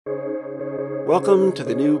Welcome to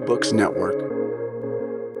the New Books Network.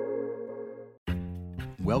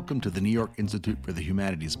 Welcome to the New York Institute for the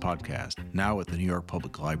Humanities podcast, now at the New York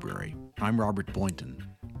Public Library. I'm Robert Boynton.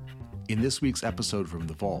 In this week's episode from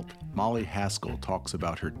The Vault, Molly Haskell talks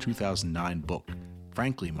about her 2009 book,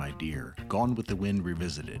 Frankly, My Dear, Gone with the Wind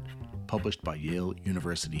Revisited, published by Yale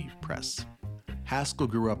University Press. Haskell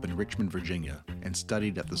grew up in Richmond, Virginia, and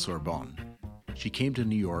studied at the Sorbonne. She came to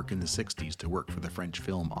New York in the 60s to work for the French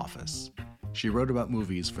Film Office. She wrote about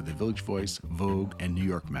movies for The Village Voice, Vogue, and New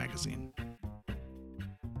York Magazine.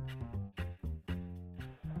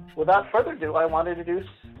 Without further ado, I want to introduce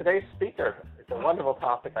today's speaker. It's a wonderful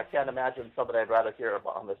topic. I can't imagine somebody I'd rather hear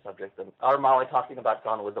about on this subject than our Molly talking about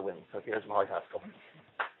Gone with the Wind. So here's Molly Haskell.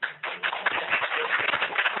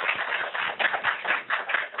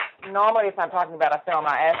 Normally, if I'm talking about a film,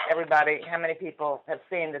 I ask everybody how many people have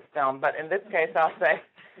seen this film. But in this case, I'll say,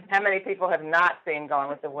 how many people have not seen Gone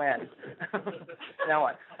with the Wind? No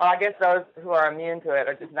one. Well, I guess those who are immune to it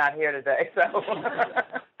are just not here today. So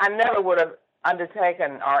I never would have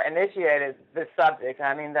undertaken or initiated this subject.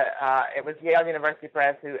 I mean, it was Yale University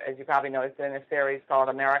Press who, as you probably know, is doing a series called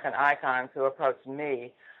American Icons, who approached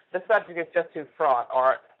me. The subject is just too fraught,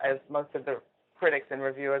 or as most of the critics and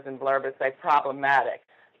reviewers and blurbers say, problematic.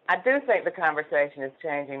 I do think the conversation is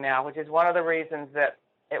changing now, which is one of the reasons that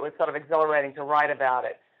it was sort of exhilarating to write about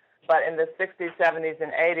it. But in the 60s, 70s,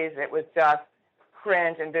 and 80s, it was just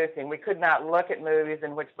cringe-inducing. We could not look at movies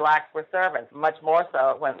in which blacks were servants, much more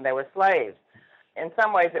so when they were slaves. In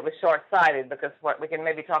some ways, it was short-sighted because we can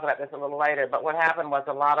maybe talk about this a little later, but what happened was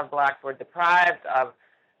a lot of blacks were deprived of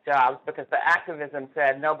jobs because the activism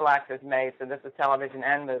said no blacks as maids, and this is television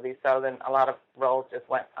and movies, so then a lot of roles just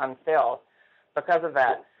went unfilled because of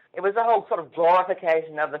that. It was a whole sort of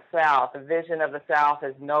glorification of the South, the vision of the South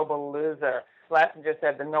as noble loser. Schlesinger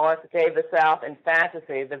said the North gave the South in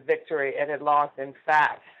fantasy the victory it had lost in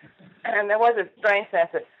fact. And there was a strange sense,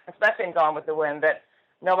 that, especially in Gone with the Wind, that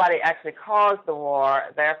nobody actually caused the war,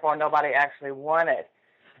 therefore nobody actually won it.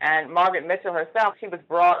 And Margaret Mitchell herself, she was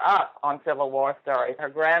brought up on Civil War stories. Her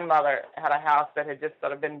grandmother had a house that had just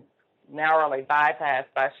sort of been narrowly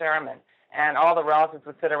bypassed by Sherman. And all the relatives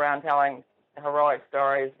would sit around telling heroic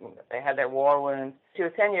stories. They had their war wounds. She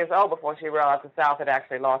was 10 years old before she realized the South had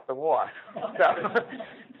actually lost the war.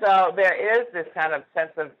 So there is this kind of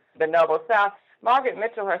sense of the noble South. Margaret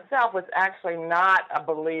Mitchell herself was actually not a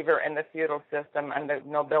believer in the feudal system and the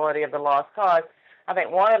nobility of the lost cause. I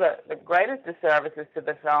think one of the greatest disservices to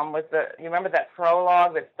the film was you remember that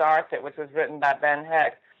prologue that starts it, which was written by Ben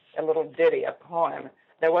Hecht, a little ditty, a poem.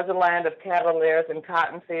 There was a land of cavaliers and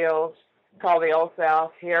cotton fields, called the Old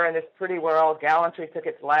South. Here in this pretty world, gallantry took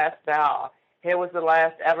its last bow. Here was the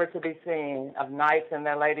last ever to be seen of knights and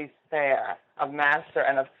their ladies fair, of master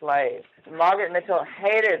and of slave. Margaret Mitchell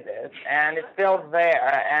hated this, and it's still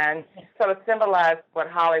there, and sort of symbolized what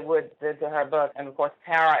Hollywood did to her book. And, of course,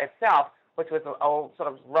 Tara itself, which was an old sort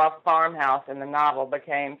of rough farmhouse in the novel,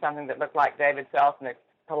 became something that looked like David Selznick's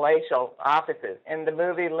palatial offices. In the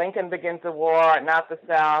movie, Lincoln begins the war, not the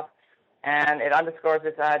South, and it underscores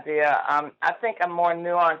this idea. I think a more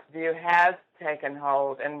nuanced view has taken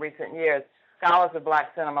hold in recent years. Scholars of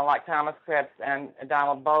black cinema like Thomas Cripps and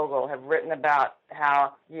Donald Bogle have written about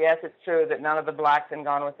how, yes, it's true that none of the blacks in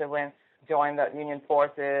Gone with the Wind joined the Union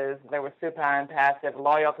forces. They were supine, passive,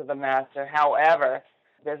 loyal to the master. However,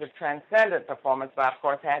 there's a transcendent performance by, of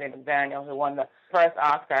course, Hattie McDaniel, who won the first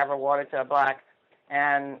Oscar ever awarded to a black,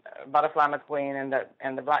 and Butterfly McQueen,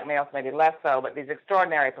 and the black males maybe less so, but these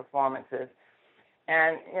extraordinary performances.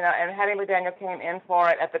 And, and Hattie McDaniel came in for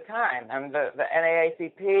it at the time. And the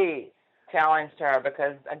NAACP challenged her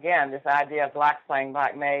because, again, this idea of blacks playing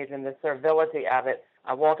black maids and the servility of it.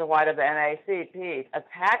 Walter White of the NAACP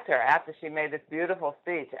attacked her after she made this beautiful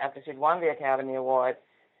speech, after she'd won the Academy Award.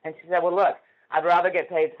 And she said, well, look, I'd rather get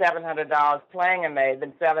paid $700 playing a maid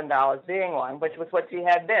than $7 being one, which was what she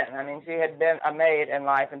had been. I mean, she had been a maid in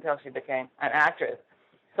life until she became an actress.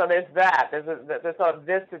 So there's that. There's sort of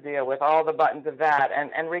this to deal with, all the buttons of that,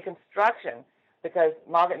 and Reconstruction, because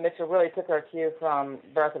Margaret Mitchell really took her cue from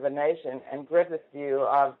Birth of a Nation and Griffith's view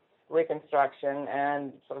of Reconstruction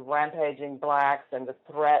and sort of rampaging blacks and the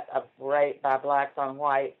threat of rape by blacks on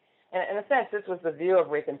white. And in a sense, this was the view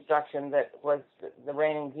of Reconstruction that was the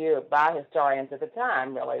reigning view by historians at the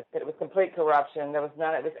time, really. That it was complete corruption. There was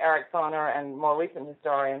none. It was Eric Foner and more recent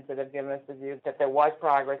historians that have given us the view that there was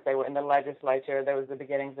progress. They were in the legislature. There was the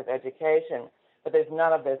beginnings of education. But there's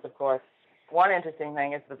none of this, of course. One interesting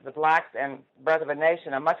thing is that the blacks in Birth of a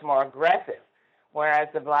Nation are much more aggressive, whereas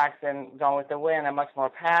the blacks in Gone with the Wind are much more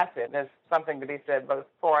passive. There's something to be said both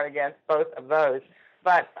for and against both of those.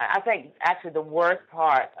 But I think actually the worst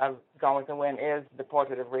part of Gone with the Wind is the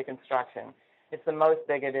portrait of Reconstruction. It's the most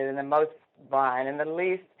bigoted and the most blind and the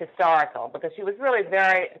least historical, because she was really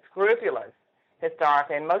very scrupulous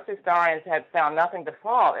historically, and most historians had found nothing to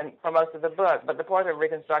fault for most of the book, but the portrait of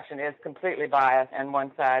Reconstruction is completely biased and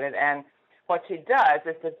one-sided, and what she does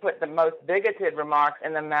is to put the most bigoted remarks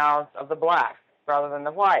in the mouths of the blacks rather than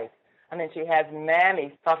the whites. I mean, she has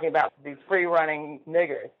mammies talking about these free-running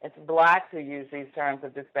niggers. It's blacks who use these terms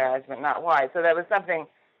of disparagement, not whites. So there was something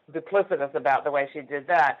duplicitous about the way she did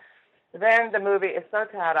that. Then the movie is so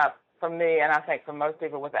tied up for me, and I think for most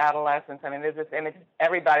people, with adolescence. I mean, there's this image,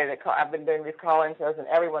 everybody I've been doing these call-in shows, and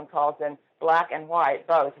everyone calls in black and white,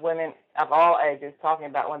 both women of all ages, talking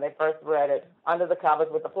about when they first read it under the covers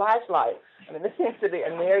with a flashlight. I mean, this seems to be a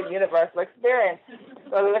near universal experience.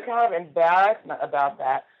 So there's a kind of embarrassment about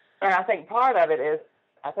that. And I think part of it is,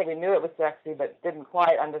 I think we knew it was sexy, but didn't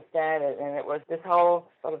quite understand it. And it was this whole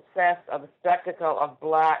sort of sense of the spectacle of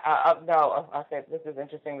black. I said, this is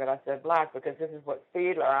interesting that I said black, because this is what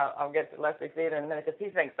Fiedler, I'll get to Leslie Fiedler in a minute, because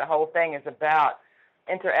he thinks the whole thing is about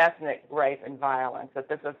interethnic rape and violence, that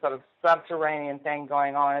there's a sort of subterranean thing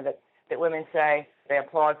going on, that women say they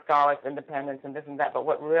applaud Scarlett's independence and this and that, but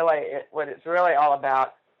what it's really all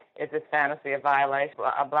about is this fantasy of violation,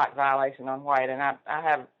 a black violation on white. And I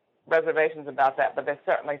have reservations about that, but there's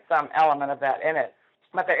certainly some element of that in it.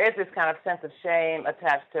 But there is this kind of sense of shame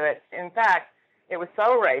attached to it. In fact, it was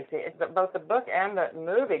so racy that both the book and the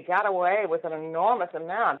movie got away with an enormous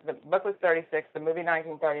amount. The book was 36, the movie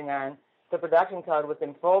 1939. The production code was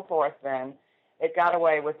in full force then. It got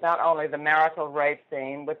away with not only the marital rape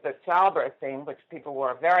scene, with the childbirth scene, which people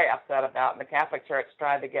were very upset about, and the Catholic Church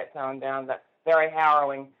tried to get toned down, the very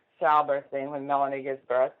harrowing childbirth scene when Melanie gives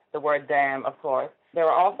birth, the word damn, of course. There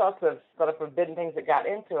were all sorts of sort of forbidden things that got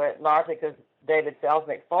into it, largely because David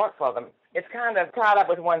Selznick fought for them. It's kind of tied up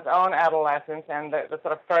with one's own adolescence and the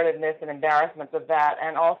sort of furtiveness and embarrassments of that,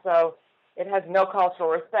 and also it has no cultural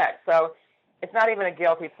respect. So it's not even a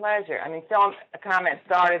guilty pleasure. I mean, Film Comment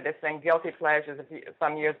started this thing, guilty pleasures,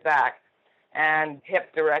 some years back, and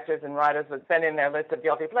hip directors and writers would send in their list of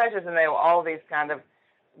guilty pleasures, and they were all these kind of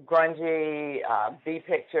grungy B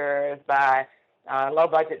pictures by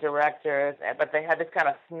low-budget directors, but they had this kind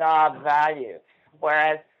of snob value,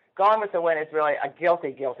 whereas Gone with the Wind is really a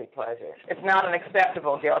guilty pleasure. It's not an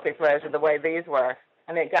acceptable guilty pleasure the way these were.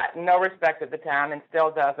 I mean, it got no respect at the time and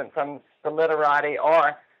still doesn't from the literati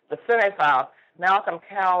or the cinephile. Malcolm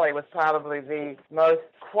Cowley was probably the most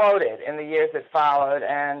quoted in the years that followed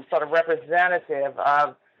and sort of representative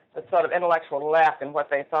of the sort of intellectual left and what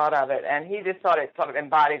they thought of it. And he just thought it sort of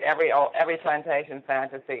embodied every plantation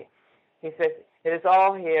fantasy. He says, it is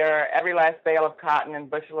all here, every last bale of cotton and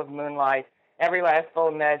bushel of moonlight, every last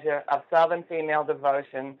full measure of southern female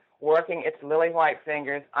devotion, working its lily-white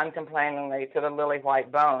fingers uncomplainingly to the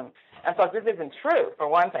lily-white bone. And so this isn't true, for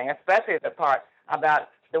one thing, especially the part about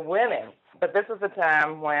the women. But this was a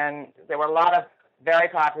time when there were a lot of very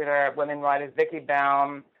popular women writers, Vicky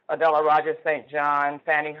Baum, Adela Rogers St. John,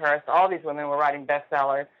 Fannie Hurst. All these women were writing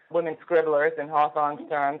bestsellers, women scribblers in Hawthorne's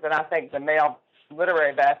terms, and I think the male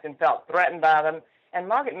literary bastion felt threatened by them. And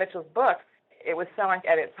Margaret Mitchell's book, it was selling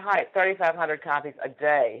at its height 3,500 copies a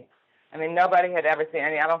day. I mean, nobody had ever seen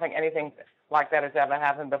any. I don't think anything like that has ever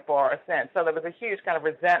happened before or since. So there was a huge kind of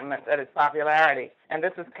resentment at its popularity. And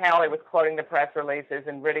this was Cowley was quoting the press releases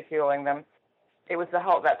and ridiculing them. It was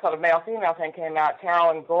that sort of male-female thing came out.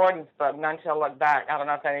 Carolyn Gordon's book, None Shall Look Back. I don't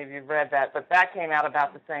know if any of you have read that, but that came out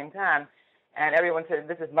about the same time. And everyone said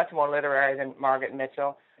this is much more literary than Margaret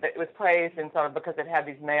Mitchell. It was praised in sort of because it had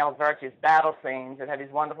these male virtues, battle scenes. It had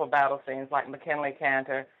these wonderful battle scenes like McKinley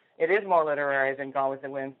Cantor. It is more literary than Gone with the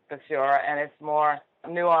Wind, for sure, and it's more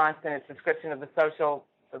nuanced in its description of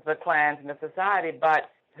the clans and the society. But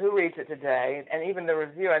who reads it today? And even the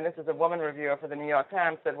reviewer, and this is a woman reviewer for the New York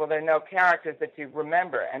Times, said, well, there are no characters that you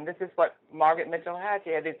remember. And this is what Margaret Mitchell had.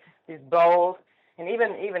 She had these bold, and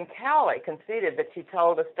even Cowley conceded that she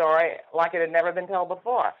told a story like it had never been told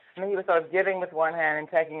before. I mean, he was sort of giving with one hand and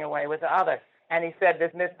taking away with the other. And he said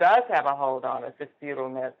this myth does have a hold on us, this feudal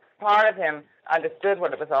myth. Part of him understood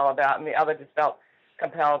what it was all about, and the other just felt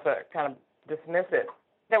compelled to kind of dismiss it.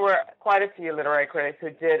 There were quite a few literary critics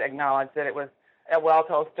who did acknowledge that it was a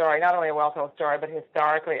well-told story, not only a well-told story, but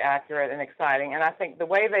historically accurate and exciting. And I think the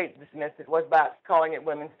way they dismissed it was by calling it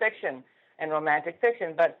women's fiction and romantic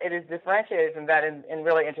fiction, but it is differentiated from that in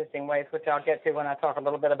really interesting ways, which I'll get to when I talk a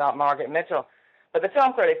little bit about Margaret Mitchell. But the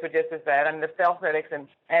film critics were just as bad. I mean, the film critics, and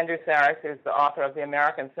Andrew Sarris, who's the author of The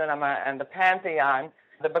American Cinema and The Pantheon,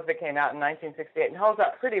 the book that came out in 1968, and holds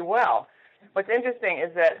up pretty well. What's interesting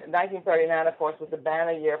is that 1939, of course, was the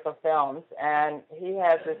banner year for films, and he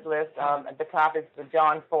has this list at the top is the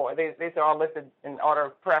John Ford. These are all listed in order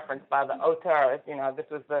of preference by the auteurs. You know, this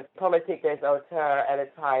was the politique des auteurs at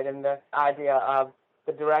its height, and the idea of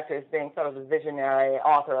the directors being sort of the visionary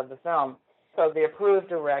author of the film. So the approved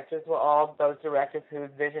directors were all those directors whose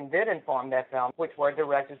vision did inform their film, which were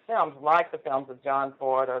directors' films, like the films of John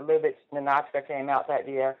Ford or Lubitsch. Ninotchka came out that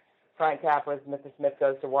year. Frank Capra's Mr. Smith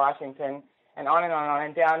Goes to Washington, and on and on and on.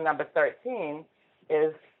 And down number 13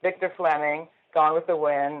 is Victor Fleming, Gone with the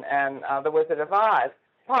Wind, and The Wizard of Oz.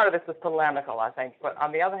 Part of this was polemical, I think, but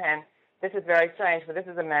on the other hand, this is very strange, for this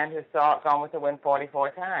is a man who saw Gone with the Wind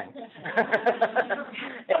 44 times.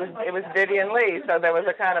 It was Vivian Leigh, so there was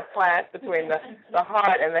a kind of clash between the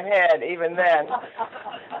heart and the head even then.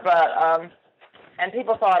 But and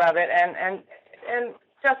people thought of it, and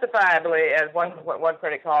justifiably, as one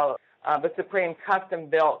critic called the supreme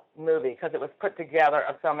custom-built movie, because it was put together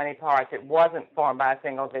of so many parts. It wasn't formed by a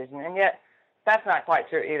single vision, and yet that's not quite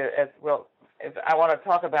true either. As I want to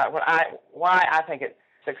talk about why I think it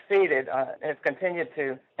succeeded, has continued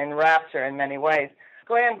to enrapture in many ways.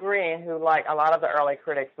 Graham Greene, who, like a lot of the early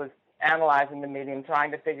critics, was analyzing the medium,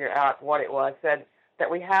 trying to figure out what it was, said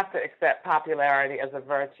that we have to accept popularity as a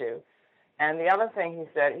virtue. And the other thing he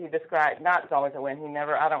said, he described not Gone with the Wind.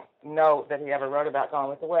 I don't know that he ever wrote about Gone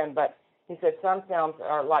with the Wind, but he said some films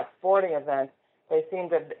are like sporting events. They seem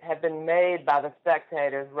to have been made by the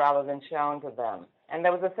spectators rather than shown to them. And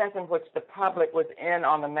there was a sense in which the public was in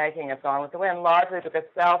on the making of Gone with the Wind, largely because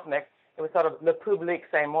Selznick, it was sort of le public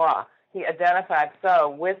c'est moi. He identified so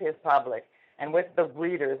with his public and with the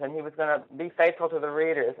readers, and he was going to be faithful to the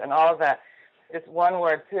readers and all of that. Just one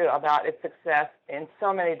word, too, about its success in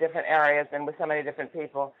so many different areas and with so many different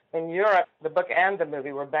people. In Europe, the book and the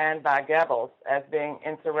movie were banned by Goebbels as being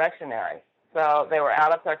insurrectionary. So they were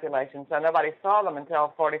out of circulation, so nobody saw them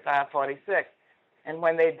until 45, 46. And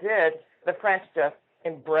when they did, the French just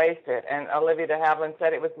embraced it. And Olivier de Havilland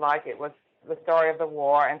said it was the story of the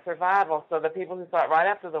war and survival. So the people who saw it right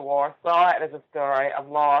after the war saw it as a story of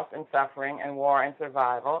loss and suffering and war and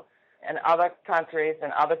survival. And other countries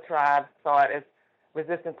and other tribes saw it as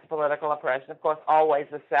resistance to political oppression. Of course, always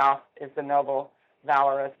the South is the noble,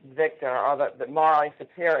 valorous victor, or the morally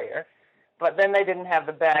superior. But then they didn't have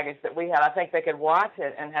the baggage that we had. I think they could watch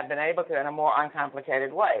it and have been able to in a more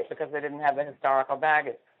uncomplicated way because they didn't have the historical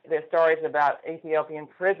baggage. There's stories about Ethiopian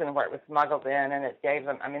prison where it was smuggled in, and it gave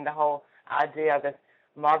them, the whole idea of this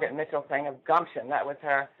Margaret Mitchell thing of gumption. That was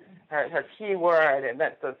her key word, and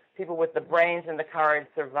that the people with the brains and the courage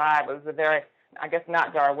survive. It was a very, I guess,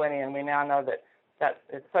 not Darwinian. We now know that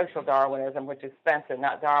it's social Darwinism, which is Spencer,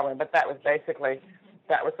 not Darwin, but that was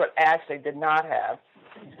what Ashley did not have.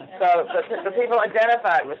 So the people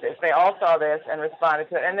identified with this. They all saw this and responded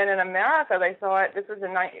to it. And then in America, they saw it. This was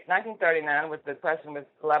in 1939, when the Depression was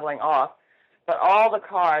leveling off. But all the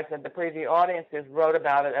cards and the preview audiences wrote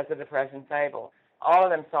about it as a Depression fable. All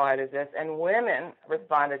of them saw it as this. And women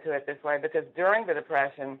responded to it this way because during the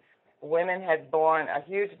Depression, women had borne a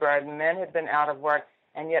huge burden. Men had been out of work.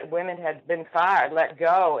 And yet women had been fired, let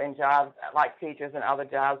go in jobs like teachers and other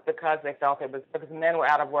jobs because they felt because men were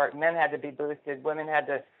out of work. Men had to be boosted. Women had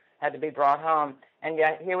to be brought home. And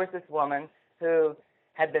yet here was this woman who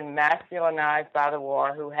had been masculinized by the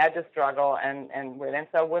war, who had to struggle, and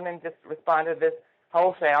so women just responded to this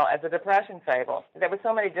wholesale as a Depression fable. There were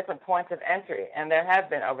so many different points of entry, and there have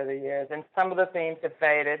been over the years. And some of the themes have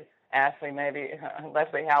faded. Ashley, maybe,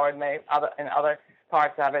 Leslie Howard, maybe, and other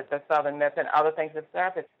parts of it, the Southern myth, and other things have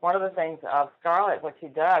surfaced. One of the things of Scarlett, what she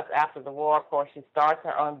does after the war, of course, she starts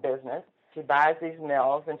her own business. She buys these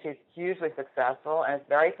mills, and she's hugely successful, and it's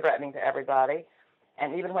very threatening to everybody.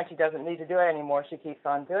 And even when she doesn't need to do it anymore, she keeps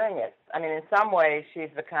on doing it. In some ways, she's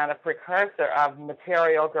the kind of precursor of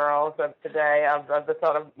material girls of today, of the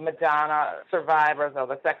sort of Madonna survivors of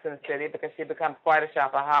the Sex and the City, because she becomes quite a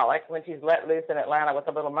shopaholic when she's let loose in Atlanta with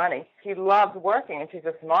a little money. She loves working, and she's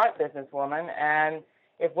a smart businesswoman. And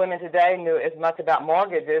if women today knew as much about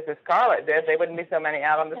mortgages as Scarlett did, they wouldn't be so many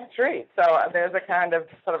out on the street. So there's a kind of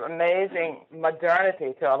sort of amazing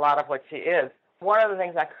modernity to a lot of what she is. One of the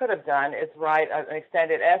things I could have done is write an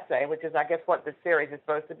extended essay, which is, I guess, what this series is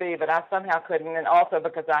supposed to be, but I somehow couldn't, and also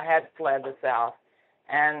because I had fled the South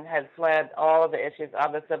and had fled all of the issues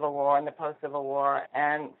of the Civil War and the post-Civil War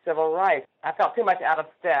and civil rights. I felt too much out of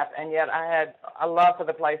step, and yet I had a love for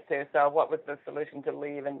the place, too, so what was the solution? To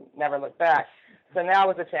leave and never look back. So now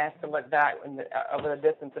was a chance to look back over the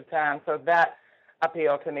distance of time, so that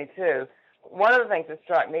appealed to me, too. One of the things that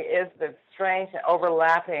struck me is the strange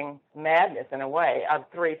overlapping madness, in a way, of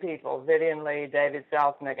three people, Vivian Leigh, David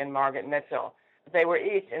Selznick, and Margaret Mitchell. They were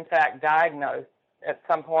each, in fact, diagnosed at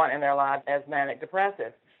some point in their lives as manic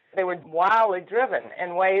depressive. They were wildly driven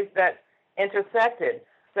in ways that intersected.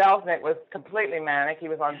 Selznick was completely manic. He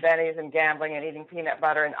was on bennies and gambling and eating peanut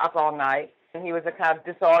butter and up all night. And he was a kind of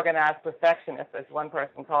disorganized perfectionist, as one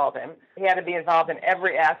person called him. He had to be involved in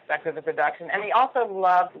every aspect of the production. And he also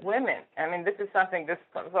loved women. I mean, this is something just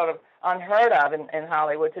sort of unheard of in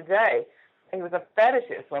Hollywood today. He was a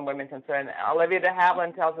fetishist when women concerned. Olivia de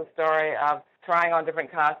Havilland tells a story of trying on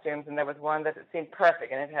different costumes, and there was one that seemed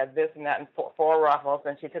perfect, and it had this and that and four ruffles,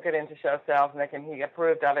 and she took it in to show Selznick, and he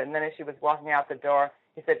approved of it. And then as she was walking out the door,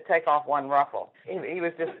 he said, "Take off one ruffle." He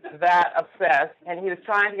was just that obsessed, and he was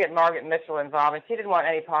trying to get Margaret Mitchell involved, and she didn't want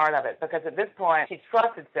any part of it, because at this point, she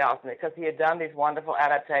trusted Selznick, because he had done these wonderful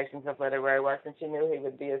adaptations of literary works, and she knew he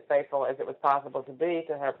would be as faithful as it was possible to be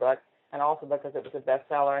to her book, and also because it was a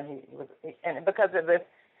bestseller, and because of this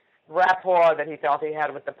rapport that he felt he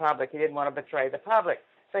had with the public. He didn't want to betray the public.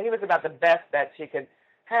 So he was about the best that she could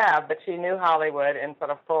have, but she knew Hollywood in sort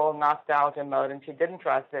of full nostalgia mode, and she didn't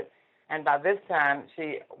trust it. And by this time,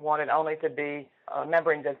 she wanted only to be a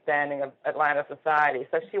member in good standing of Atlanta society.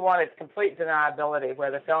 So she wanted complete deniability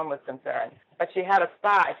where the film was concerned. But she had a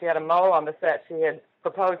spy. She had a mole on the set. She had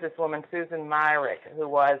proposed this woman, Susan Myrick, who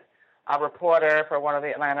was a reporter for one of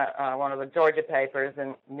the Georgia papers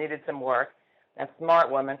and needed some work, a smart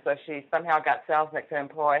woman, so she somehow got Selznick to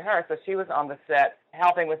employ her. So she was on the set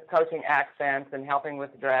helping with coaching accents and helping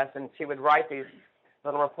with dress, and she would write these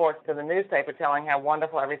little reports to the newspaper telling how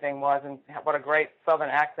wonderful everything was and what a great Southern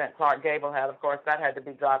accent Clark Gable had. Of course, that had to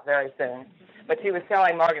be dropped very soon. But she was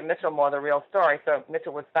telling Margaret Mitchell more the real story, so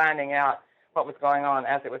Mitchell was finding out what was going on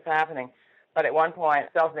as it was happening. But at one point,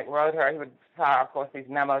 Selznick wrote her, he would fire, of course, these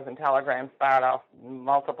memos and telegrams fired off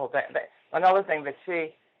multiple things. Another thing that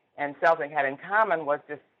she and Selznick had in common was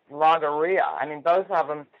this logorrhea. I mean, both of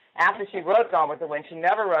them, after she wrote Gone with the Wind, she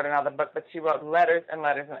never wrote another book, but she wrote letters and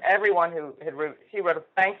letters. And everyone who she wrote a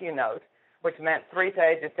thank you note, which meant 3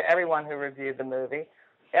 pages to everyone who reviewed the movie.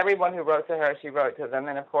 Everyone who wrote to her, she wrote to them.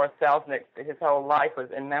 And, of course, Selznick, his whole life was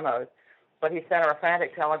in memos. But he sent her a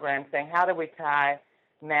frantic telegram saying, "How do we tie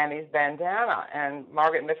Mammy's bandana?" And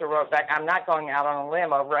Margaret Mitchell wrote back, "I'm not going out on a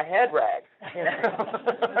limb over a head rag." You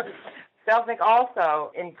know? Selznick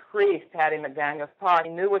also increased Hattie McDaniel's part.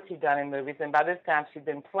 He knew what she'd done in movies, and by this time she'd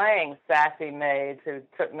been playing sassy maids who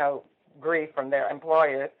took no grief from their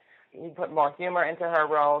employers. He put more humor into her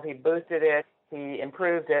role. He boosted it. He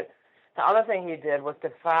improved it. The other thing he did was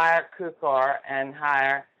to fire Cukor and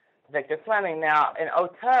hire Victor Fleming. Now, in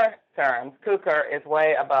auteur terms, Cukor is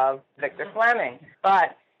way above Victor Fleming.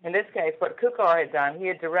 But in this case, what Cukor had done, he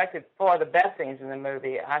had directed 4 of the best scenes in the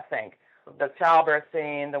movie, I think. The childbirth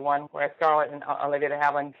scene, the one where Scarlett and Olivia de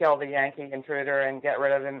Havilland kill the Yankee intruder and get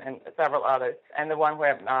rid of him, and several others. And the one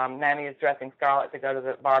where Mammy is dressing Scarlett to go to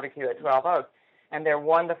the barbecue at 12 Oaks. And they're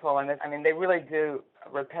wonderful. And I mean, they really do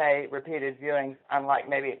repay repeated viewings, unlike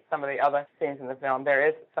maybe some of the other scenes in the film. There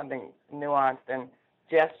is something nuanced and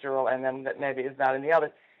gestural in them that maybe is not in the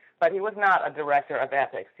others. But he was not a director of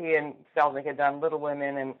epics. He and Selznick had done Little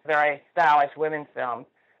Women and very stylish women's films.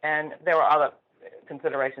 And there were other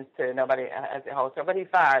considerations too. Nobody has the whole story, but he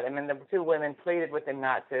fired him, and the 2 women pleaded with him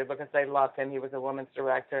not to because they loved him. He was a woman's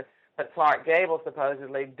director. But Clark Gable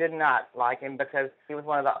supposedly did not like him because he was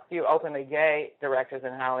one of the few openly gay directors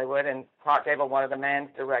in Hollywood, and Clark Gable wanted a man's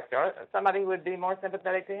director, somebody who would be more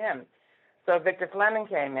sympathetic to him. So Victor Fleming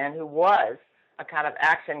came in, who was a kind of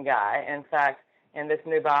action guy. In fact, in this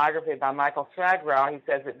new biography by Michael Swagwell, he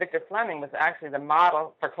says that Victor Fleming was actually the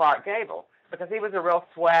model for Clark Gable, because he was a real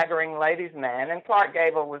swaggering ladies' man, and Clark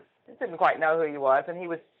Gable didn't quite know who he was, and he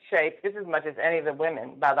was shaped just as much as any of the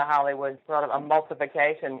women by the Hollywood sort of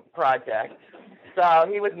emulsification project. So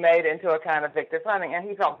he was made into a kind of Victor Fleming, and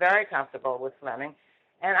he felt very comfortable with Fleming.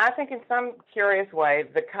 And I think in some curious way,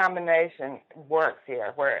 the combination works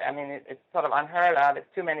here, where, I mean, it's sort of unheard of.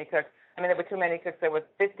 It's too many cooks. I mean, there were too many cooks. There were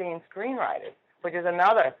 15 screenwriters, which is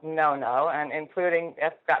another no-no, and including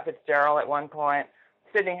F. Scott Fitzgerald at one point.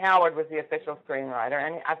 Sidney Howard was the official screenwriter,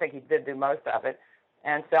 and I think he did do most of it.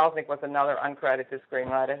 And Selznick was another uncredited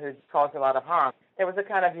screenwriter who caused a lot of harm. There was a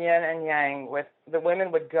kind of yin and yang with the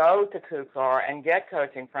women would go to Cukor and get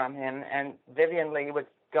coaching from him, and Vivian Leigh would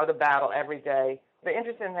go to battle every day. The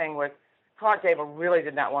interesting thing was Clark Gable really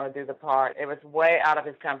did not want to do the part. It was way out of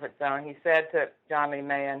his comfort zone. He said to John Lee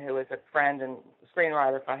Mahan, who was a friend and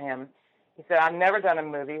screenwriter for him, he said, "I've never done a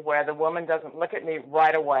movie where the woman doesn't look at me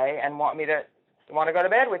right away and want to go to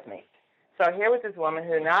bed with me." So here was this woman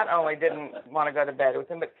who not only didn't want to go to bed with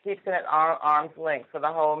him, but keeps him at arm's length for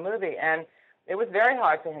the whole movie. And it was very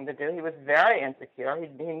hard for him to do. He was very insecure. He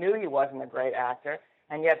knew he wasn't a great actor.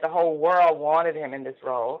 and yet the whole world wanted him in this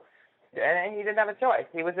role, and he didn't have a choice.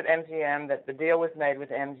 He was at MGM, that the deal was made with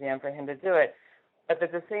MGM for him to do it. But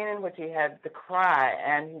there's a scene in which he had to cry,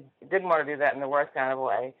 and he didn't want to do that in the worst kind of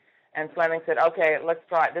way. And Fleming said, okay, let's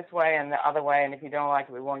try it this way and the other way, and if you don't like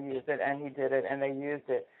it, we won't use it. And he did it, and they used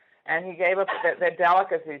it. And he gave up the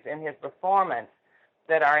delicacies in his performance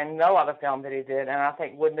that are in no other film that he did, and I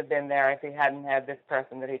think wouldn't have been there if he hadn't had this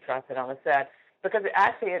person that he trusted on the set. Because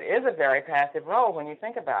actually it is a very passive role when you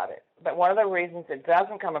think about it. But one of the reasons it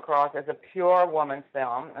doesn't come across as a pure woman's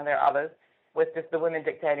film, and there are others, with just the women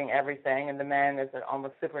dictating everything and the man is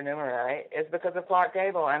almost supernumerary, is because of Clark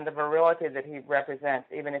Gable and the virility that he represents,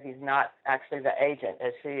 even if he's not actually the agent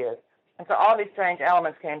as she is. And so all these strange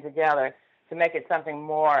elements came together to make it something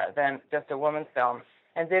more than just a woman's film.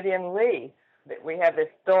 And Vivien Leigh, we have this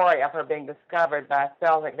story of her being discovered by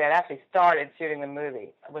Selznick. They had actually started shooting the movie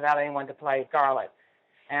without anyone to play Scarlett.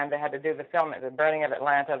 And they had to do the film at the burning of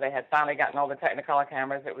Atlanta. They had finally gotten all the Technicolor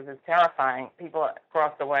cameras. It was just terrifying. People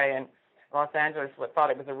across the way in Los Angeles thought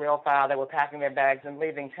it was a real fire. They were packing their bags and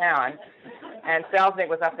leaving town. And Selznick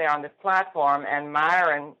was up there on this platform, and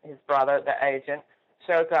Myron, his brother, the agent,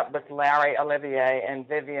 shows up with Larry, Olivier, and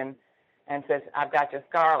Vivian and says, I've got your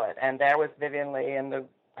Scarlett. And there was Vivien Leigh and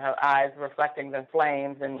her eyes reflecting the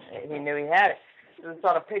flames, and he knew he had it. It was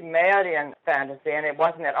sort of Pygmalion fantasy, and it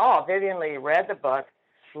wasn't at all. Vivien Leigh read the book,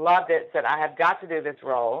 loved it, said, I have got to do this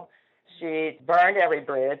role. She burned every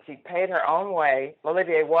bridge. She paid her own way.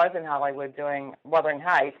 Olivier was in Hollywood doing Wuthering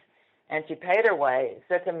Heights, and she paid her way,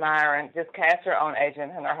 said to Myron, just cast her own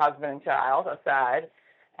agent and her husband and child aside,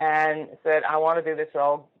 and said, I want to do this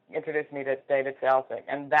role. Introduced me to David Selznick,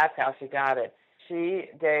 and that's how she got it. She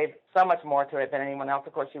gave so much more to it than anyone else.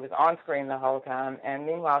 Of course, she was on screen the whole time, and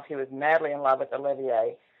meanwhile, she was madly in love with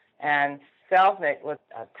Olivier. And Selznick was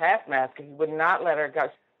a taskmaster. He would not let her go.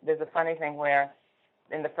 There's a funny thing where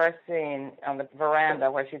in the first scene on the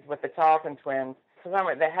veranda where she's with the Charlton twins, for some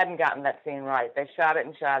reason, they hadn't gotten that scene right. They shot it,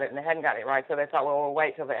 and they hadn't gotten it right, so they thought, well, we'll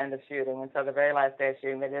wait till the end of shooting. And so the very last day of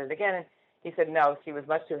shooting, they did it again, and he said no, she was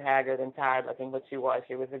much too haggard and tired looking, but she was.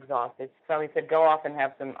 She was exhausted. So he said, go off and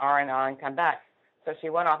have some R&R and come back. So she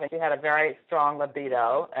went off, and she had a very strong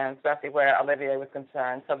libido, and especially where Olivier was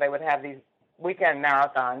concerned. So they would have these weekend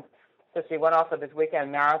marathons. So she went off for this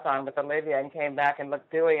weekend marathon with Olivier and came back and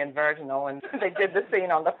looked dewy and virginal, and they did the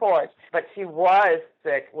scene on the porch. But she was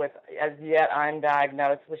sick with, as yet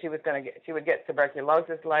undiagnosed. She would get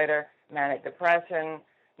tuberculosis later, manic depression,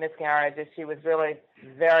 miscarriages. She was really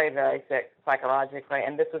very, very sick psychologically,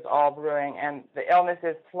 and this was all brewing. And the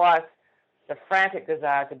illnesses plus the frantic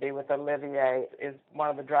desire to be with Olivier is one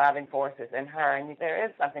of the driving forces in her. And there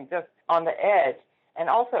is something just on the edge. And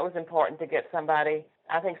also it was important to get somebody,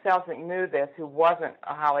 I think Selznick knew this, who wasn't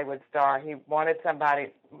a Hollywood star. He wanted somebody,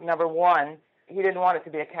 number one, he didn't want it to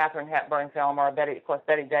be a Katharine Hepburn film or a Betty, of course,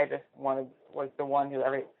 Betty Davis was the one who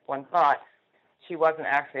everyone thought. She wasn't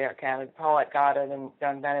actually a candidate. Paulette Goddard and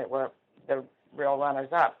Joan Bennett were the real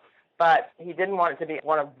runners-up. But he didn't want it to be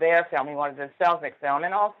one of their film. He wanted a Selznick film.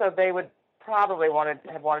 And also they would probably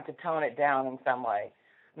have wanted to tone it down in some way.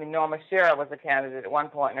 I mean, Norma Shearer was a candidate at one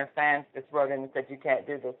point, and her fans just wrote in and said, you can't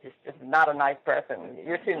do this. You're just not a nice person.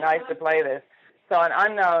 You're too nice to play this. So an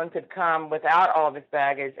unknown could come without all this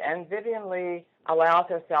baggage, and Vivien Leigh allows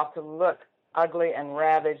herself to look ugly and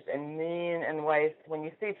ravaged and mean in ways. When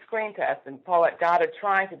you see Screen Test and Paulette Goddard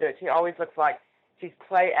trying to do it, she always looks like she's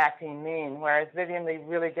play acting mean, whereas Vivien Leigh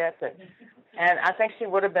really gets it. And I think she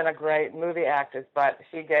would have been a great movie actress, but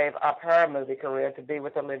she gave up her movie career to be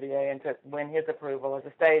with Olivier and to win his approval as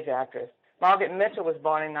a stage actress. Margaret Mitchell was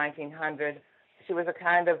born in 1900. She was a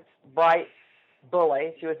kind of bright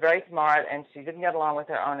bully. She was very smart, and she didn't get along with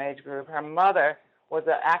her own age group. Her mother was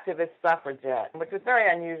an activist suffragette, which was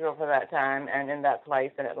very unusual for that time and in that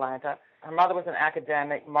place in Atlanta. Her mother was an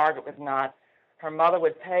academic. Margaret was not. Her mother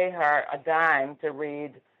would pay her a dime to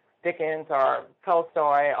read Dickens or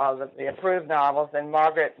Tolstoy or the approved novels, and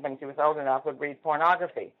Margaret, when she was old enough, would read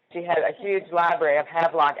pornography. She had a huge library of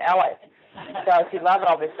Havelock Ellis, so she loved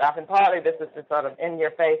all this stuff, and partly this was just sort of in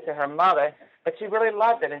your face to her mother, but she really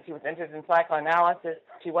loved it, and she was interested in psychoanalysis.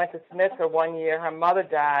 She went to Smith for 1 year. Her mother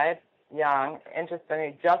died young,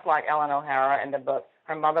 interestingly, just like Ellen O'Hara in the book.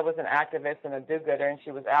 Her mother was an activist and a do-gooder, and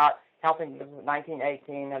she was out helping in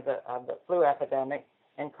 1918 of the flu epidemic,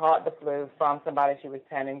 and caught the flu from somebody she was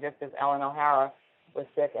tending, just as Ellen O'Hara was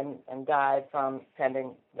sick and died from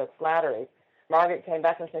tending the Slattery. Margaret came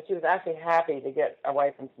back and said she was actually happy to get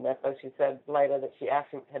away from Smith, though she said later that she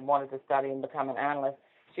actually had wanted to study and become an analyst.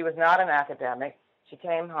 She was not an academic. She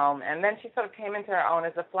came home, and then she sort of came into her own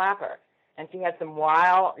as a flapper. And she had some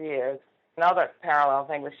wild years. Another parallel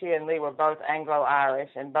thing was she and Lee were both Anglo-Irish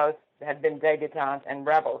and both had been debutantes and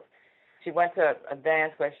rebels. She went to a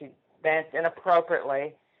dance where she danced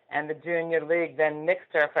inappropriately, and the Junior League then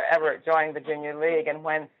nixed her forever at joining the Junior League. And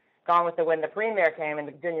when Gone with the Wind, the premiere came and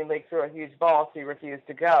the Junior League threw a huge ball, she refused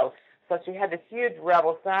to go. So she had this huge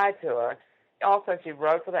rebel side to her. Also, she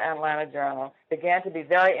wrote for the Atlanta Journal, began to be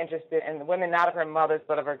very interested in the women not of her mother's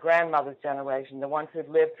but of her grandmother's generation, the ones who'd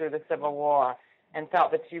lived through the Civil War, and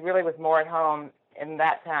felt that she really was more at home in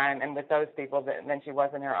that time and with those people than she was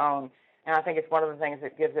in her own. And I think it's one of the things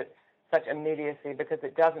that gives it such immediacy because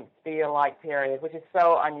it doesn't feel like period, which is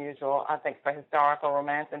so unusual, I think, for historical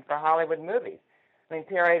romance and for Hollywood movies. I mean,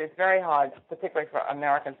 period is very hard, particularly for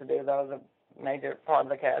Americans to do, though the major part of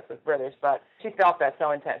the cast was British, but she felt that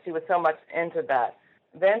so intense. She was so much into that.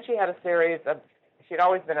 Then she had a series of, she'd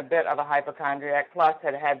always been a bit of a hypochondriac, plus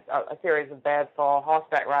had had a series of bad falls,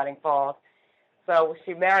 horseback riding falls. So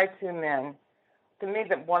she married two men. To me,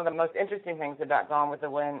 one of the most interesting things about Gone with the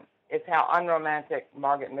Wind is how unromantic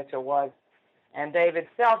Margaret Mitchell was. And David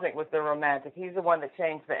Selznick was the romantic. He's the one that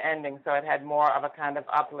changed the ending, so it had more of a kind of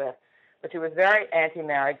uplift. But she was very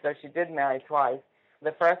anti-marriage, though she did marry twice.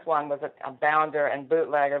 The first one was a bounder and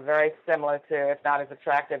bootlegger, very similar to, if not as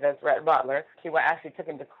attractive as Rhett Butler. She actually took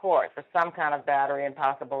him to court for some kind of battery and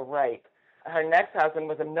possible rape. Her next husband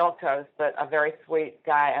was a milquetoast, but a very sweet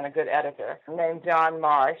guy and a good editor, named John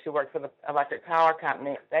Marsh, who worked for the Electric Power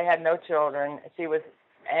Company. They had no children. She was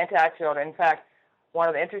anti-children. In fact, one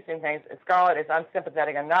of the interesting things, Scarlett is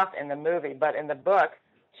unsympathetic enough in the movie, but in the book,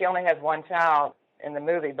 she only has one child in the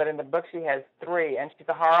movie, but in the book she has three, and she's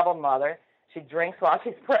a horrible mother. She drinks while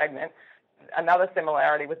she's pregnant. Another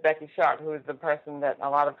similarity with Becky Sharp, who is the person that a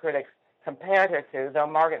lot of critics compared her to, though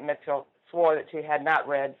Margaret Mitchell swore that she had not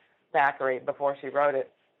read Thackeray before she wrote it.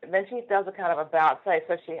 And then she does a kind of about-face,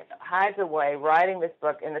 so she hides away writing this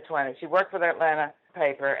book in the 20s. She worked for the Atlanta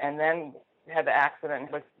paper and then had the accident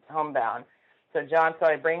and was homebound. So John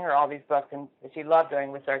started bringing her all these books, and she loved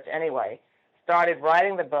doing research anyway. Started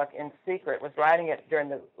writing the book in secret, was writing it during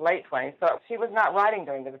the late 20s. So she was not writing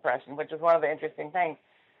during the Depression, which was one of the interesting things.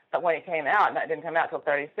 But when it came out, and it didn't come out until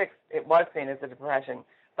 36, it was seen as a Depression.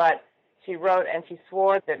 But she wrote, and she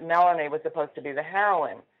swore that Melanie was supposed to be the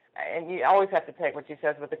heroine. And you always have to take what she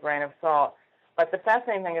says with a grain of salt. But the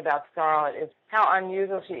fascinating thing about Scarlett is how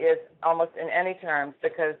unusual she is almost in any terms,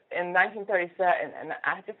 because in 1937, and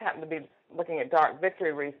I just happened to be looking at Dark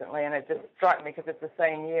Victory recently, and it just struck me because it's the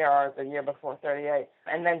same year or the year before, 38.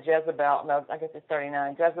 And then Jezebel, no, I guess it's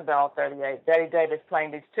 39, Jezebel, 38. Betty Davis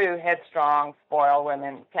playing these two headstrong, spoiled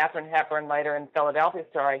women, Katharine Hepburn later in Philadelphia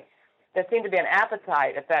Story. There seemed to be an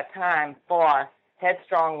appetite at that time for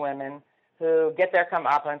headstrong women who get their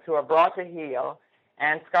comeuppance, who are brought to heel,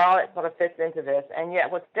 and Scarlett sort of fits into this. And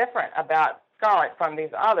yet what's different about Scarlett from these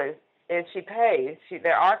others is she pays.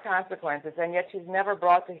 There are consequences, and yet she's never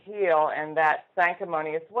brought to heel in that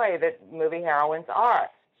sanctimonious way that movie heroines are.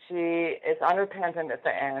 She is unrepentant at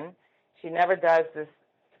the end. She never does this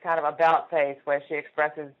kind of about-face where she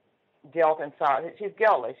expresses guilt and sorrow. She's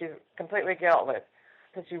guiltless. She's completely guiltless.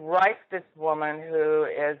 So she writes this woman who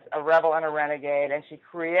is a rebel and a renegade, and she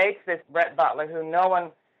creates this Rhett Butler who no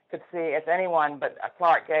one could see as anyone but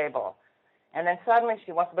Clark Gable. And then suddenly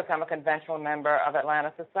she wants to become a conventional member of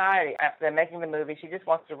Atlanta society. After making the movie, she just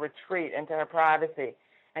wants to retreat into her privacy.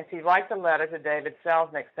 And she writes a letter to David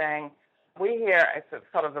Selznick saying, we here, it's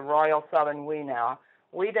sort of the royal Southern we now,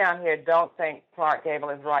 we down here don't think Clark Gable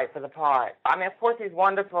is right for the part. I mean, of course, he's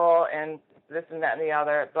wonderful and this and that and the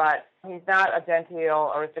other, but he's not a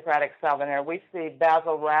genteel, aristocratic Southerner. We see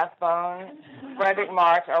Basil Rathbone, Frederick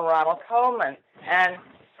March, or Ronald Colman. And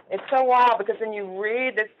it's so wild because when you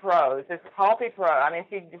read this prose, this pulpy prose, I mean,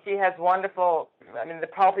 she has wonderful, I mean, the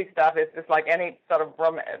pulpy stuff is just like any sort of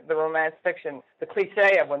the romance fiction, the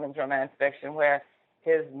cliche of women's romance fiction, where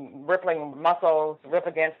his rippling muscles rip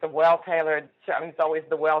against the well-tailored, I mean, it's always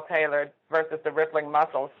the well-tailored versus the rippling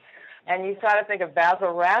muscles. And you try to think of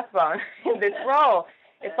Basil Rathbone in this role.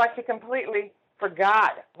 It's like she completely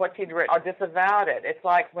forgot what she'd written or disavowed it. It's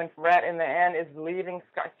like when Rhett in the end is leaving,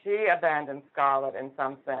 she abandoned Scarlett in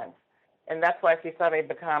some sense. And that's why she suddenly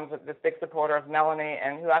becomes this big supporter of Melanie,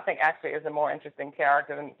 and who I think actually is a more interesting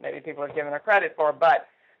character than maybe people have given her credit for. But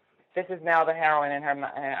this is now the heroine in her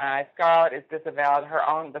eyes. Scarlett is disavowed. Her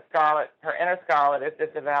inner Scarlett is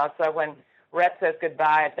disavowed. So when Rhett says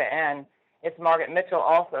goodbye at the end, it's Margaret Mitchell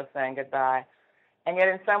also saying goodbye. And yet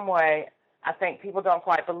in some way, I think people don't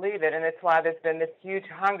quite believe it, and it's why there's been this huge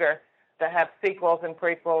hunger to have sequels and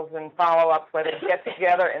prequels and follow-ups where they get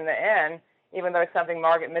together in the end, even though it's something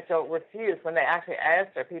Margaret Mitchell refused. When they actually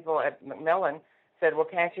asked her, people at Macmillan said, well,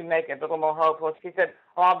 can't you make it a little more hopeful? She said,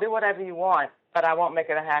 oh, I'll do whatever you want, but I won't make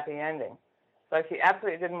it a happy ending. So she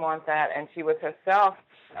absolutely didn't want that, and she was herself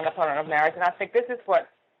an opponent of marriage. And I think this is what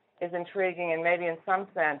is intriguing, and maybe in some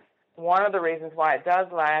sense, one of the reasons why it does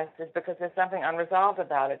last is because there's something unresolved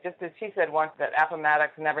about it. Just as she said once that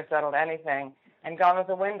Appomattox never settled anything, and Gone with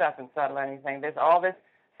the Wind doesn't settle anything. There's all this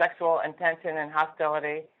sexual intention and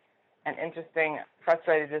hostility and interesting,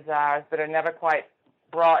 frustrated desires that are never quite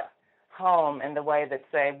brought home in the way that,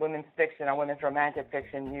 say, women's fiction or women's romantic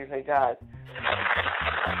fiction usually does.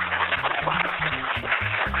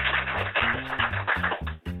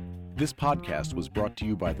 This podcast was brought to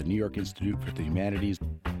you by the New York Institute for the Humanities.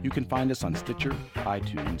 You can find us on Stitcher,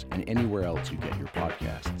 iTunes, and anywhere else you get your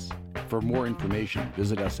podcasts. For more information,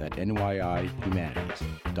 visit us at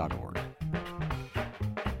nyihumanities.org.